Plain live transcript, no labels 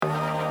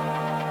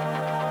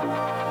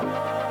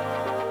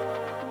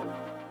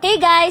Hey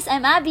guys,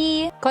 I'm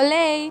Abby.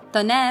 Coley,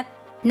 Tonette,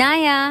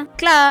 Naya,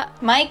 Kla,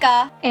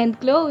 Maika, and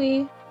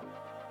Chloe.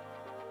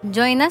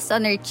 Join us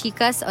on our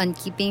Chicas on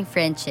Keeping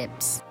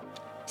Friendships.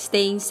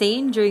 staying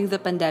sane during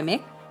the pandemic,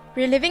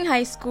 reliving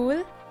high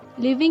school,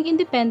 Living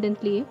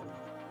independently.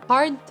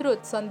 hard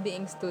truths on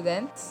being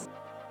students,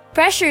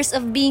 Pressures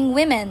of being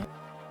women.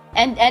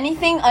 and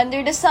anything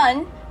under the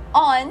sun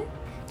on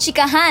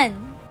Chikahan.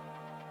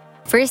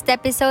 First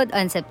episode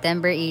on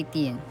September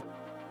 18.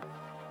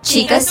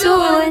 Chika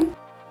soon!